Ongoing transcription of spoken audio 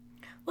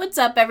What's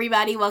up,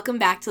 everybody? Welcome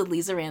back to the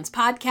Lisa Rants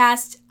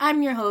podcast.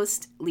 I'm your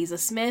host, Lisa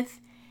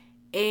Smith,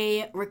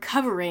 a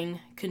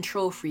recovering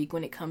control freak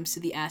when it comes to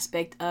the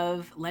aspect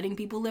of letting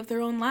people live their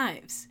own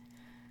lives.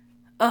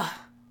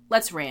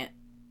 Let's rant.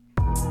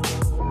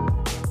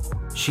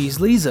 She's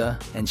Lisa,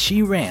 and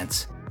she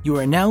rants. You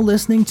are now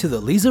listening to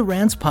the Lisa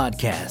Rants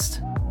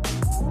podcast.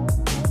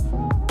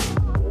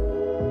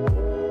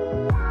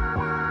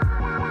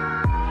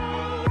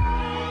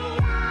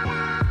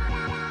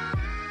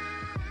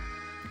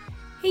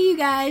 Hey you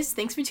guys,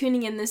 thanks for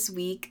tuning in this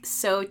week.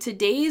 So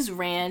today's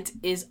rant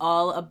is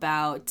all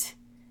about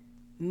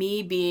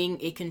me being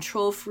a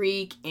control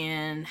freak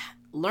and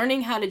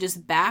learning how to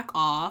just back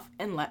off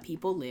and let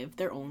people live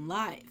their own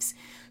lives.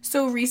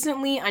 So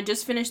recently I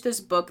just finished this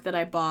book that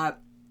I bought.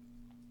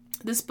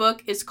 This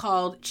book is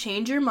called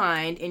Change Your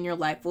Mind and Your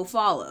Life Will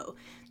Follow.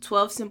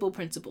 12 Simple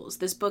Principles.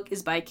 This book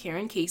is by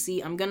Karen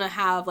Casey. I'm going to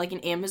have like an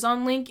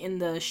Amazon link in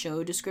the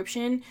show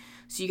description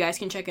so you guys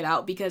can check it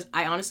out because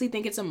I honestly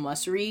think it's a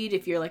must read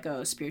if you're like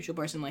a spiritual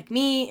person like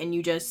me and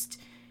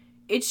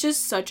it's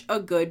just such a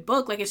good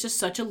book. Like it's just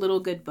such a little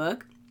good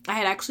book. I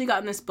had actually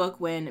gotten this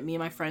book when me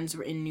and my friends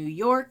were in New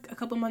York a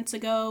couple months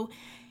ago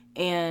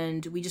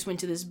and we just went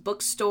to this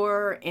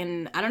bookstore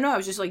and I don't know, I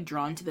was just like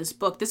drawn to this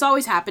book. This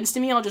always happens to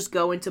me. I'll just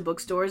go into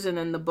bookstores and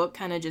then the book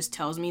kind of just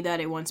tells me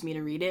that it wants me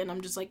to read it and I'm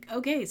just like,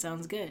 okay,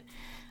 sounds good.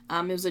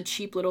 It was a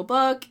cheap little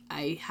book.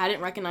 I hadn't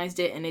recognized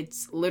it and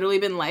it's literally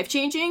been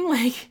life-changing.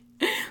 Like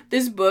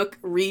this book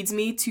reads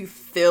me to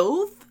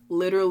filth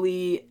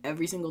literally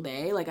every single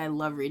day. Like I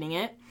love reading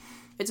it.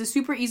 It's a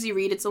super easy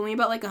read. It's only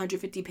about like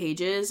 150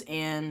 pages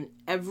and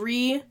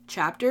every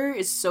chapter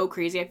is so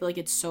crazy. I feel like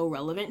it's so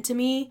relevant to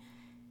me.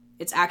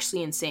 It's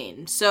actually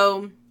insane.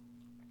 So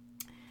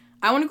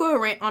I want to go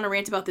on a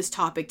rant about this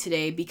topic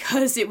today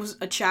because it was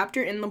a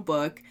chapter in the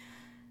book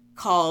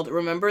called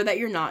Remember That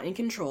You're Not in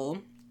Control.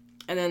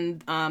 And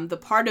then the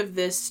part of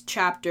this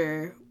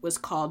chapter was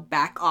called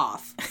Back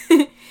Off.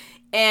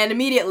 And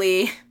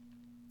immediately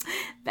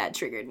that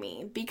triggered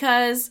me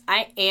because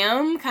I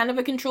am kind of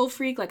a control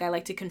freak. Like I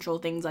like to control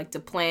things, like to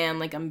plan.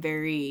 Like I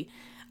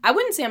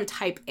wouldn't say I'm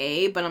type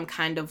A, but I'm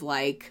kind of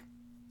like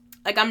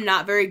I'm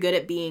not very good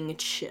at being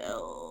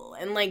chill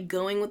and like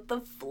going with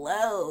the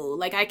flow.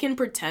 Like I can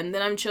pretend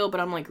that I'm chill,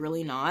 but I'm like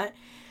really not.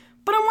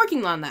 But I'm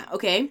working on that,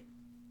 okay?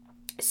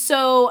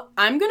 So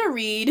I'm gonna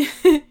read,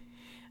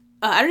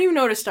 I don't even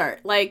know where to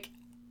start. Like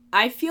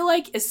I feel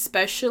like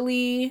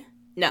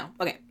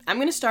I'm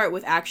gonna start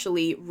with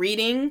actually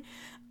reading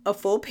a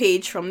full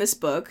page from this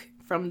book,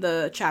 from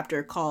the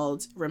chapter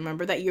called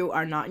Remember That You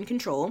Are Not in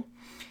Control.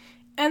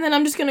 And then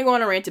I'm just gonna go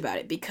on a rant about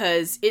it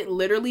because it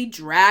literally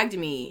dragged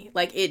me.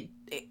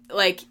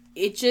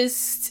 It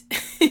just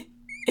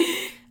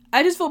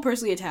I just felt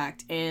personally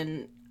attacked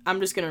and I'm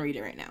just gonna read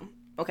it right now.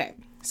 Okay,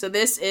 so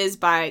this is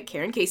by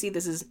Karen Casey.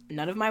 This is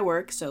none of my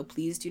work, so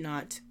please do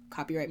not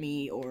copyright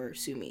me or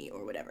sue me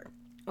or whatever.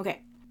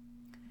 Okay,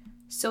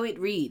 so it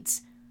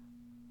reads,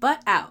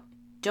 butt out.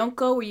 Don't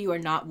go where you are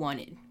not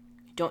wanted.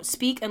 Don't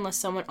speak unless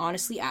someone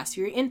honestly asks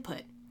for your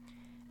input.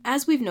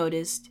 As we've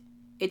noticed,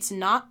 it's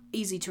not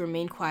easy to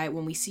remain quiet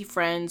when we see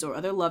friends or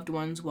other loved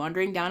ones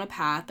wandering down a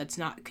path that's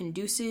not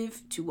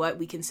conducive to what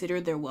we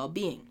consider their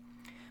well-being.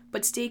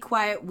 But stay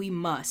quiet we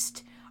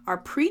must. Our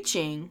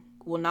preaching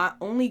will not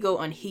only go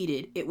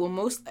unheeded, it will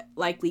most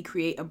likely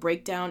create a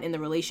breakdown in the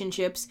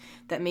relationships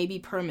that may be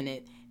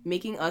permanent,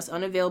 making us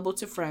unavailable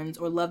to friends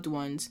or loved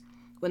ones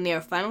when they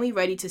are finally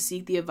ready to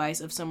seek the advice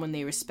of someone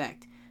they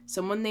respect,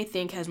 someone they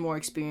think has more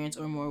experience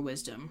or more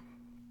wisdom.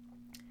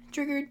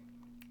 Triggered.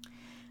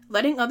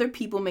 Letting other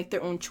people make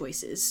their own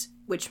choices,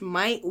 which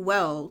might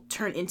well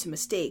turn into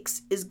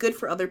mistakes, is good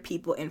for other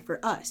people and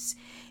for us.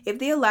 If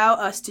they allow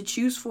us to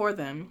choose for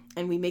them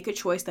and we make a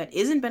choice that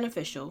isn't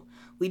beneficial,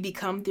 we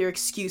become their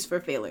excuse for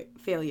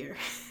failure.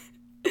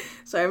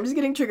 Sorry, I'm just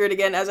getting triggered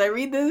again as I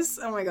read this.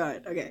 Oh my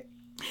god, okay.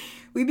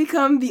 We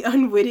become the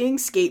unwitting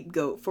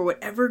scapegoat for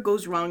whatever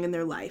goes wrong in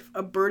their life,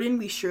 a burden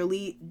we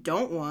surely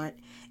don't want,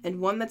 and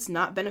one that's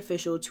not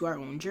beneficial to our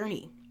own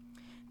journey.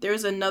 There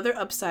is another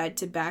upside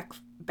to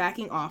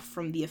backing off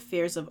from the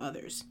affairs of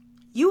others.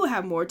 You will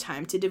have more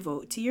time to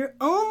devote to your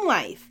own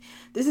life.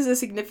 This is a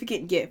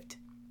significant gift,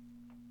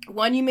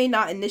 one you may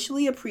not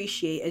initially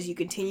appreciate as you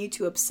continue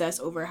to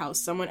obsess over how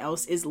someone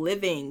else is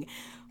living,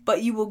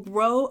 but you will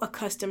grow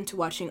accustomed to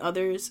watching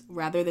others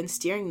rather than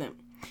steering them.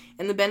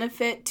 And the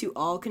benefit to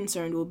all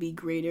concerned will be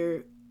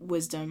greater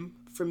wisdom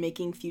for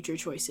making future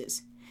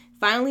choices.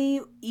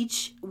 Finally,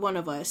 each one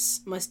of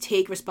us must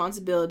take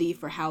responsibility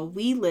for how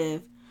we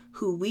live,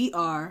 who we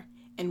are,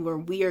 and where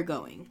we are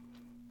going.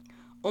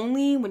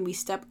 Only when we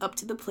step up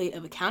to the plate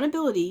of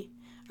accountability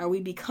are we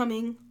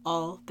becoming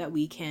all that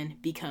we can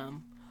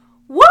become.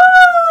 Woo!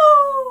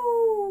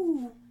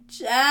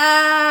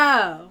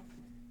 Ciao!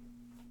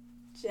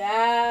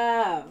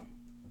 Ciao!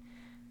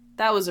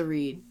 That was a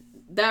read.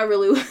 That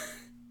really was...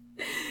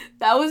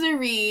 That was a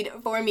read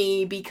for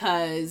me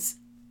because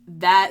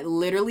that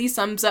literally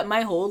sums up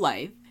my whole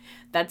life.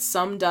 That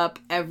summed up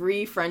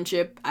every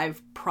friendship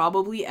I've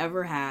probably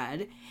ever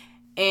had.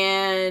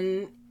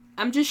 And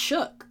I'm just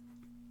shook.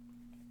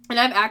 And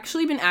I've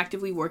actually been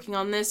actively working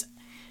on this,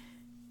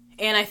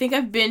 and I think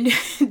I've been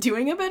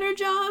doing a better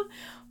job,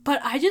 but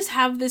I just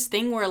have this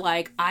thing where,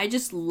 like, I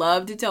just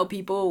love to tell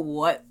people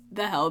what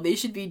the hell they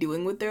should be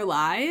doing with their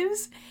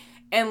lives,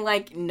 and,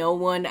 like, no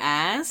one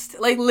asked.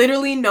 Like,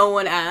 literally no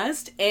one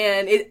asked,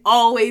 and it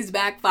always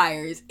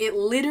backfires. It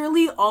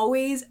literally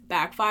always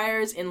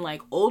backfires in,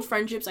 like, old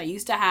friendships I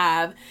used to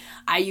have.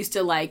 I used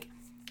to, like,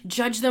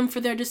 judge them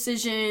for their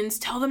decisions,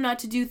 tell them not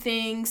to do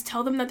things,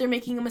 tell them that they're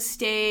making a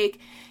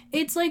mistake.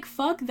 It's like,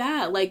 fuck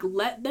that. Like,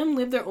 let them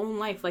live their own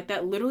life. Like,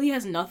 that literally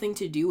has nothing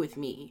to do with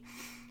me.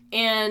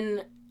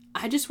 And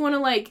I just want to,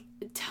 like,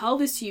 tell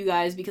this to you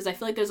guys, because I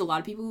feel like there's a lot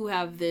of people who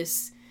have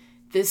this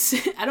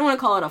I don't want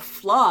to call it a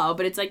flaw,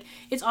 but it's like,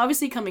 it's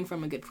obviously coming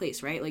from a good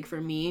place, right? Like,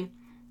 for me,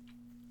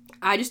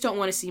 I just don't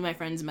want to see my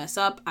friends mess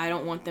up. I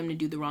don't want them to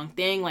do the wrong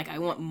thing. Like, I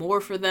want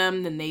more for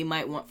them than they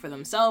might want for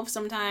themselves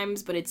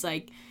sometimes, but it's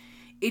like,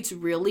 it's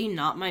really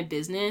not my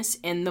business.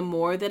 And the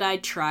more that I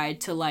try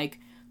to, like,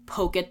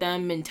 poke at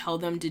them and tell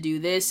them to do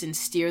this and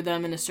steer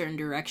them in a certain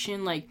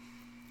direction, like,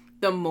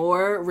 the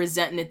more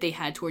resentment they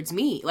had towards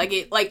me.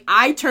 Like,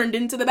 I turned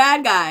into the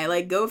bad guy.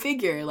 Like, go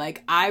figure.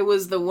 Like, I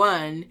was the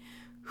one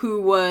who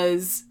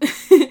was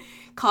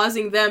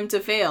causing them to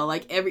fail.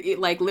 Like,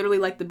 literally,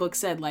 like the book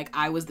said, like,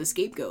 I was the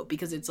scapegoat,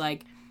 because it's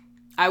like,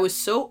 I was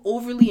so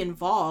overly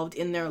involved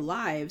in their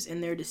lives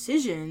and their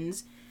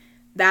decisions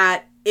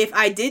that if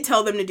I did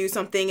tell them to do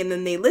something and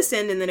then they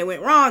listened and then it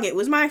went wrong, it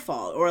was my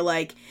fault. Or,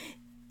 like,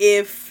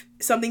 if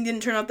something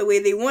didn't turn out the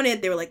way they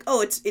wanted, they were like,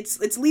 oh,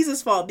 it's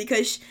Lisa's fault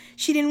because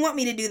she didn't want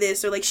me to do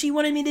this, or, like, she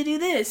wanted me to do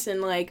this.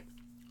 And, like,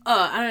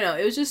 I don't know.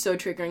 It was just so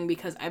triggering,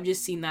 because I've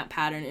just seen that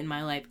pattern in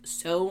my life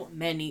so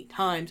many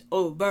times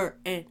over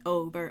and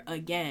over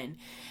again.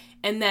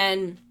 And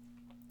then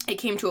it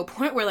came to a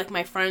point where, like,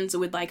 my friends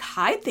would, like,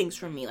 hide things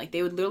from me. Like,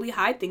 they would literally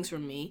hide things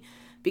from me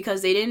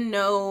because they didn't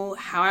know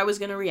how I was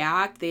going to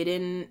react. They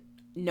didn't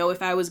know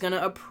if I was going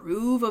to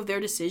approve of their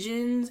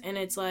decisions. And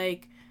it's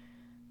like,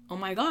 oh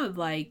my God,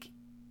 like,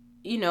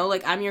 you know,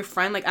 like, I'm your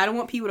friend. Like, I don't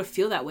want people to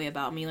feel that way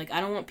about me. Like,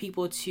 I don't want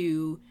people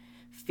to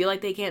feel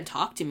like they can't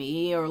talk to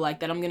me, or,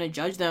 like, that I'm gonna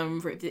judge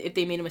them for if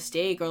they made a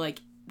mistake, or,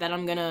 like, that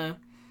I'm gonna,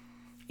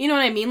 you know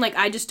what I mean? Like,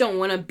 I just don't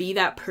want to be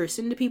that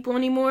person to people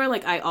anymore.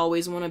 Like, I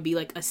always want to be,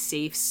 like, a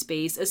safe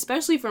space,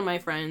 especially for my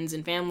friends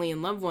and family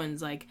and loved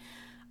ones. Like,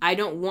 I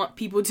don't want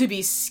people to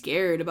be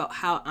scared about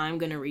how I'm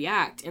gonna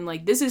react. And,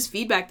 like, this is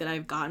feedback that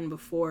I've gotten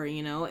before,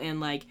 you know? And,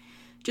 like,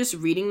 just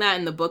reading that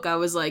in the book, I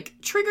was, like,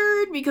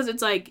 triggered, because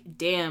it's like,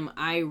 damn,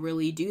 I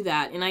really do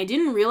that. And I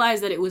didn't realize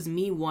that it was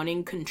me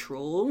wanting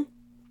control.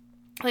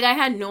 Like, I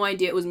had no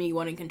idea it was me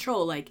wanting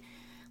control. Like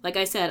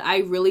I said, I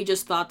really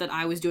just thought that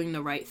I was doing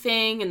the right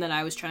thing and that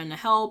I was trying to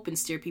help and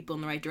steer people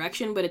in the right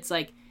direction. But it's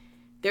like,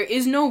 there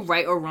is no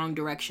right or wrong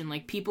direction.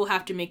 Like, people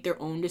have to make their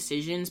own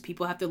decisions.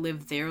 People have to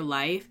live their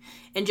life.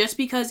 And just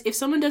because if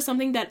someone does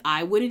something that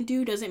I wouldn't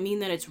do doesn't mean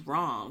that it's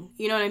wrong.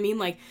 You know what I mean?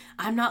 Like,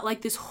 I'm not,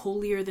 like, this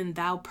holier than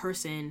thou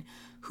person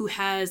who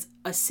has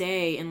a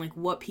say in, like,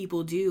 what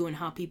people do and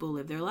how people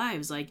live their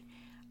lives. Like,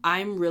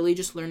 I'm really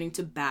just learning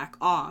to back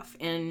off.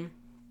 And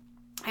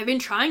I've been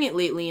trying it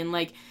lately, and,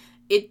 like,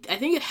 I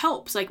think it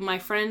helps. Like, my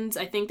friends,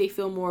 I think they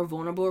feel more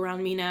vulnerable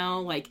around me now.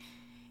 Like,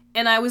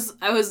 and I was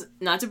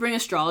not to bring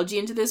astrology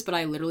into this, but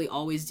I literally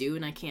always do,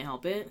 and I can't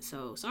help it,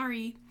 so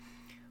sorry.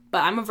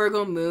 But I'm a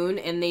Virgo moon,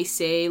 and they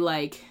say,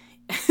 like,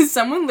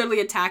 someone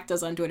literally attacked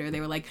us on Twitter. They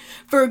were like,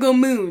 Virgo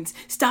moons,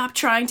 stop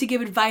trying to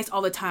give advice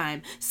all the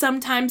time.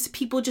 Sometimes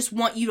people just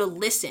want you to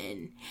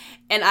listen.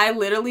 And I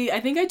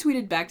think I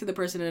tweeted back to the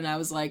person, and I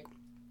was like,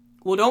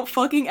 well, don't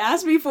fucking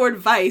ask me for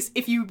advice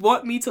if you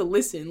want me to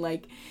listen.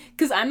 Like,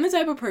 because I'm the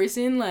type of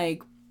person,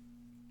 like,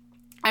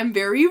 I'm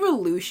very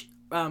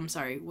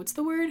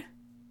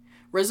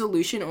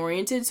resolution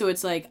oriented. So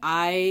it's like,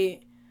 I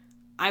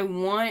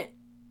want,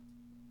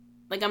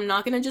 like, I'm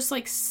not gonna just,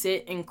 like,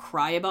 sit and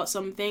cry about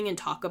something and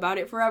talk about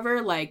it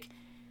forever. Like,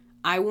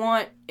 I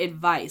want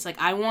advice. Like,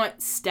 I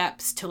want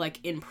steps to, like,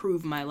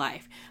 improve my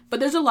life. But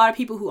there's a lot of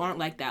people who aren't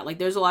like that. Like,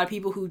 there's a lot of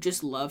people who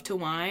just love to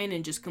whine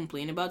and just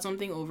complain about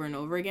something over and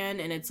over again.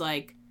 And it's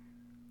like,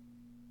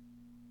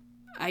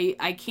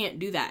 I can't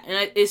do that.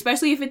 And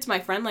especially if it's my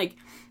friend, like,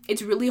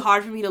 it's really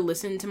hard for me to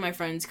listen to my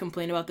friends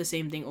complain about the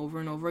same thing over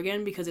and over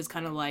again, because it's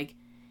kind of like,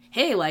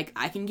 hey, like,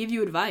 I can give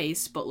you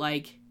advice, but,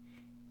 like,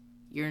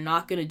 you're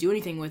not gonna do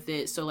anything with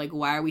it, so, like,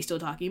 why are we still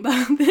talking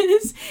about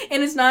this?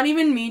 And it's not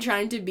even me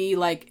trying to be,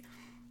 like,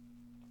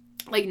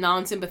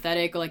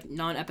 non-sympathetic or, like,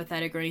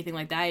 non-empathetic or anything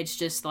like that. It's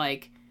just,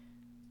 like,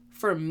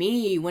 for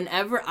me,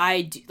 whenever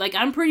I do, like,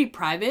 I'm pretty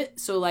private,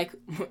 so, like,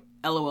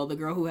 LOL, the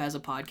girl who has a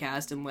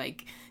podcast and,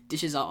 like,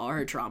 dishes out all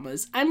her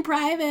traumas. I'm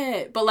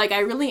private, but, like,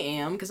 I really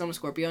am, because I'm a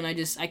Scorpio, and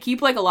I keep,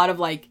 like, a lot of,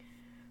 like,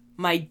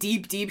 my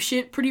deep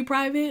shit pretty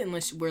private,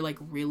 unless we're, like,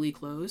 really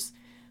close.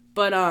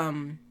 But,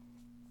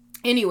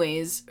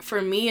 anyways,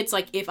 for me, it's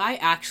like, if I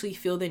actually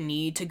feel the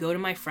need to go to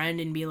my friend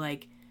and be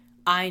like,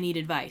 I need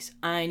advice,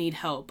 I need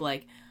help,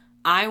 like,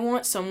 I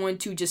want someone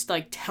to just,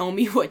 like, tell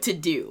me what to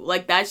do.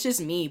 Like, that's just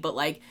me, but,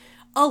 like,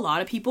 a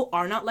lot of people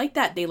are not like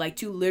that. They like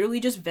to literally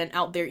just vent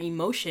out their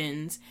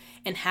emotions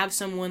and have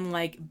someone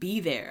like be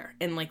there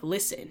and like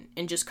listen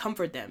and just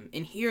comfort them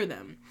and hear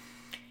them.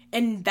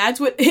 And that's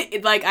what,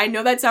 like, I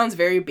know that sounds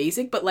very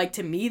basic, but, like,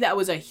 to me, that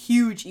was a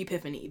huge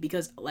epiphany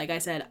because, like I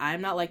said, I'm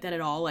not like that at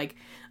all. Like,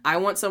 I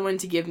want someone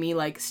to give me,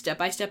 like,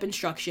 step-by-step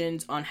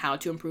instructions on how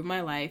to improve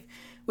my life,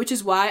 which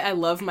is why I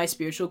love my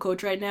spiritual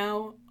coach right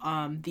now,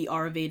 the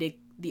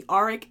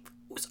Auric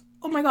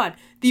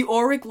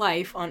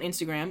Life on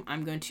Instagram.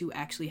 I'm going to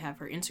actually have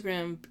her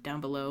Instagram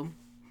down below.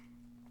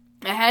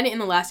 I had it in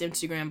the last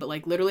Instagram, but,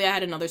 like, literally I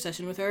had another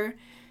session with her,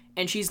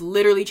 and she's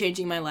literally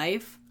changing my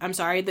life. I'm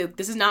sorry,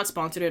 this is not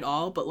sponsored at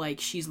all, but, like,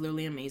 she's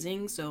literally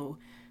amazing. So,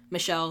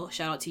 Michelle,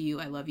 shout out to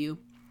you. I love you.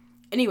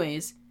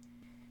 Anyways,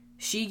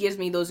 she gives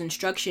me those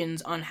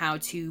instructions on how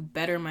to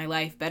better my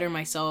life, better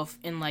myself,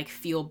 and, like,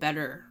 feel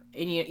better.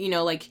 And, you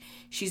know, like,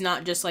 she's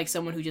not just, like,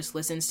 someone who just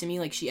listens to me.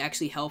 Like, she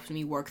actually helps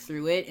me work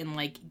through it and,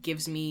 like,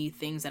 gives me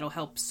things that'll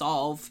help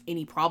solve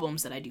any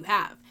problems that I do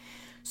have.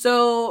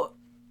 So,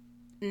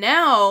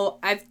 now,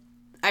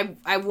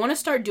 I want to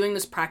start doing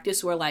this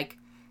practice where, like,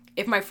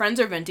 if my friends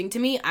are venting to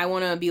me, I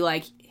want to be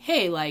like,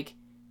 hey, like,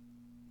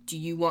 do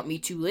you want me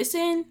to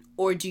listen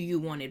or do you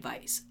want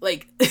advice?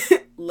 Like,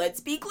 let's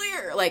be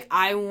clear. Like,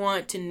 I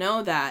want to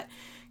know that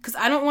because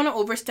I don't want to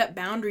overstep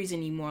boundaries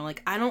anymore.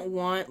 Like, I don't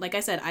want, like I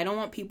said, I don't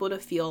want people to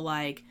feel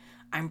like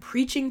I'm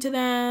preaching to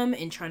them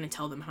and trying to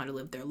tell them how to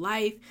live their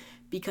life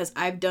because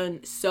I've done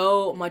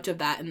so much of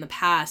that in the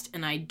past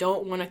and I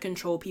don't want to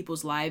control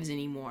people's lives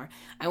anymore.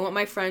 I want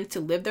my friends to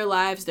live their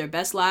lives, their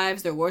best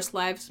lives, their worst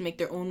lives, make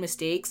their own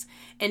mistakes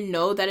and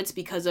know that it's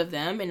because of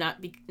them and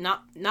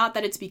not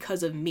that it's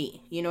because of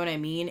me. You know what I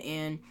mean?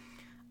 And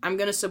I'm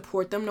going to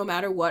support them no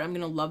matter what. I'm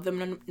going to love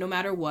them no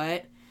matter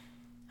what.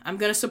 I'm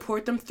going to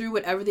support them through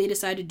whatever they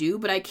decide to do,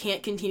 but I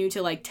can't continue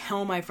to like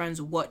tell my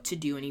friends what to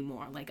do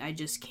anymore. Like I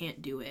just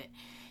can't do it.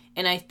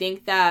 And I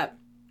think that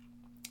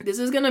this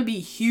is going to be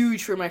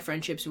huge for my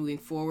friendships moving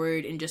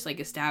forward and just like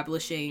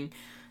establishing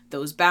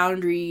those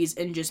boundaries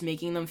and just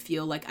making them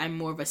feel like I'm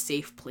more of a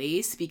safe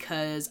place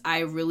because I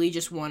really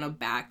just want to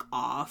back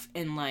off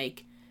and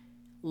like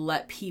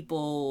let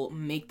people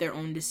make their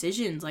own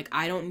decisions. Like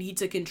I don't need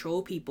to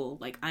control people.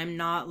 Like I'm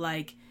not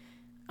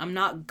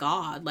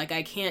God. Like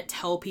I can't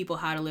tell people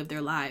how to live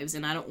their lives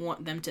and I don't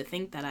want them to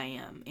think that I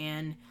am.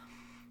 And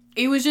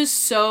it was just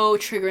so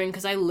triggering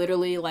because I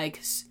literally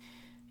like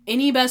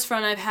any best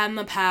friend I've had in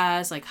the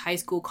past, like high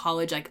school,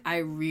 college, like I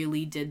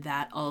really did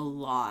that a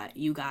lot,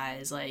 you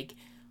guys, like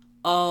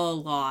a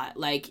lot.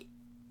 Like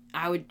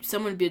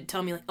someone would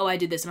tell me like, oh, I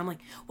did this. And I'm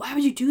like, why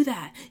would you do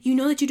that? You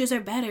know that you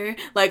deserve better.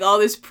 Like all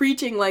this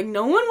preaching, like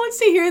no one wants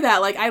to hear that.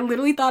 Like I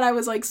literally thought I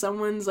was like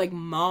someone's like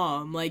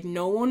mom. Like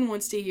no one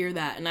wants to hear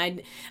that. And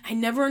I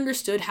never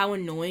understood how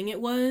annoying it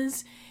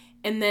was.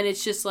 And then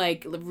it's just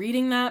like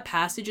reading that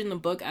passage in the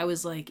book, I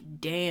was like,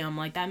 damn,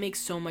 like that makes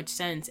so much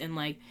sense. And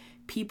like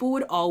people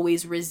would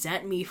always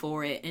resent me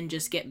for it and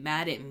just get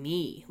mad at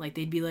me. Like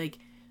they'd be like,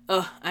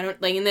 oh, I don't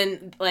like, and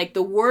then like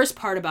the worst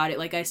part about it,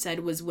 like I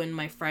said, was when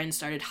my friends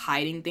started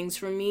hiding things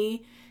from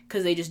me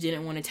because they just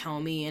didn't want to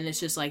tell me. And it's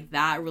just like,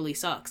 that really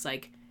sucks.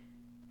 Like,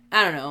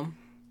 I don't know.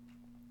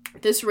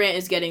 This rant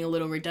is getting a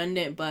little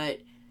redundant, but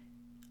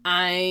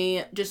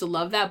I just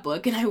love that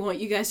book and I want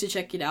you guys to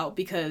check it out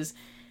because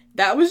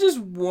that was just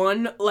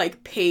one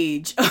like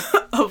page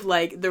of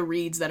like the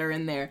reads that are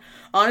in there.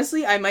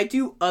 Honestly, I might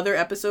do other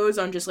episodes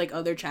on just like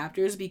other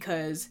chapters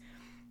because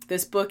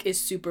this book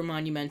is super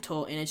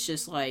monumental and it's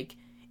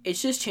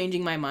just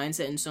changing my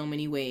mindset in so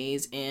many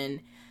ways.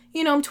 And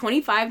you know, I'm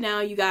 25 now,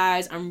 you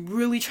guys. I'm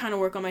really trying to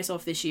work on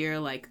myself this year,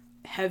 like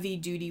heavy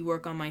duty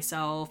work on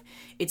myself.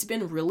 It's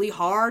been really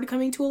hard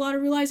coming to a lot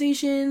of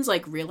realizations,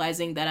 like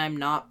realizing that I'm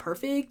not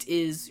perfect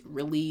is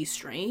really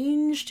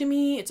strange to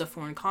me. It's a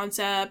foreign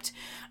concept.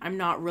 I'm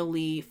not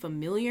really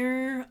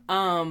familiar.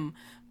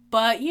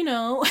 But you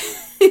know,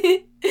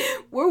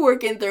 we're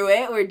working through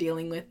it. We're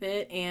dealing with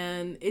it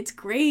and it's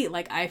great.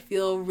 Like I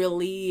feel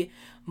really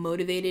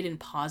motivated and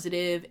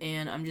positive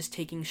and I'm just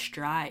taking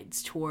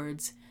strides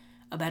towards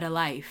a better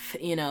life,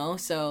 you know?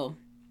 So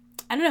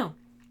I don't know.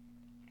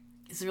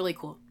 It's really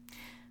cool.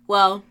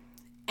 Well,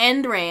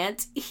 end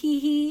rant.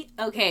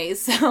 Okay,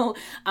 so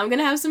I'm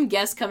gonna have some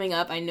guests coming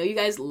up. I know you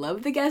guys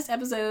love the guest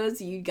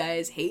episodes. You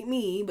guys hate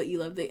me, but you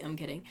love I'm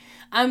kidding.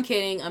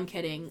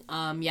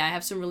 Yeah, I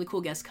have some really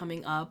cool guests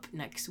coming up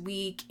next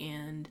week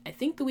and I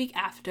think the week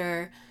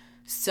after.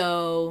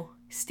 So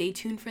stay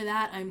tuned for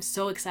that. I'm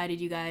so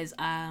excited, you guys.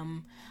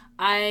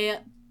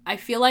 I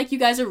feel like you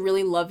guys are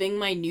really loving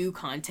my new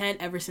content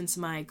ever since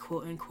my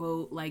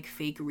quote-unquote like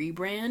fake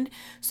rebrand.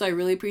 So I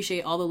really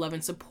appreciate all the love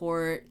and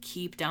support.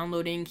 Keep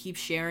downloading, keep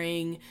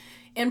sharing.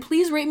 And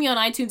please rate me on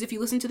iTunes. If you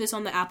listen to this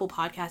on the Apple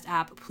Podcast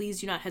app, please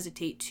do not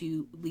hesitate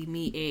to leave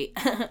me a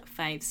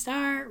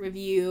 5-star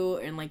review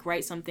and like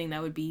write something.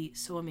 That would be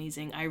so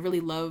amazing. I really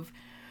love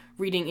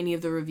reading any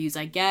of the reviews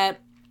I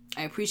get.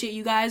 I appreciate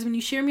you guys when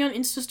you share me on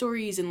Insta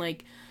stories and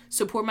like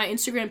support my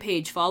Instagram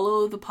page.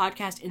 Follow the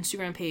podcast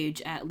Instagram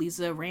page at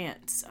Lisa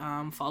Rants.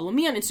 Follow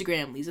me on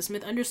Instagram, Lisa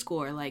Smith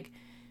 _. Like,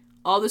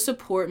 all the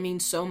support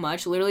means so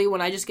much. Literally,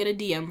 when I just get a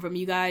DM from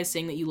you guys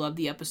saying that you love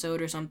the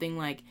episode or something,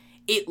 like,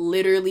 it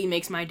literally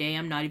makes my day.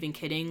 I'm not even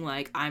kidding.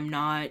 Like, I'm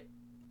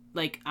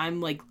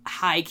like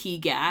high-key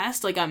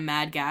gassed. Like, I'm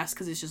mad gassed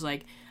because it's just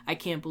like, I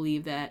can't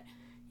believe that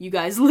you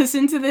guys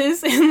listen to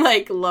this and,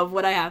 like, love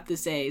what I have to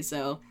say.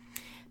 So,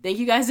 thank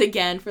you guys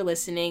again for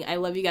listening. I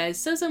love you guys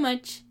so, so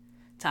much.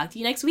 Talk to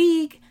you next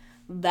week.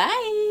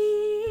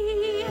 Bye!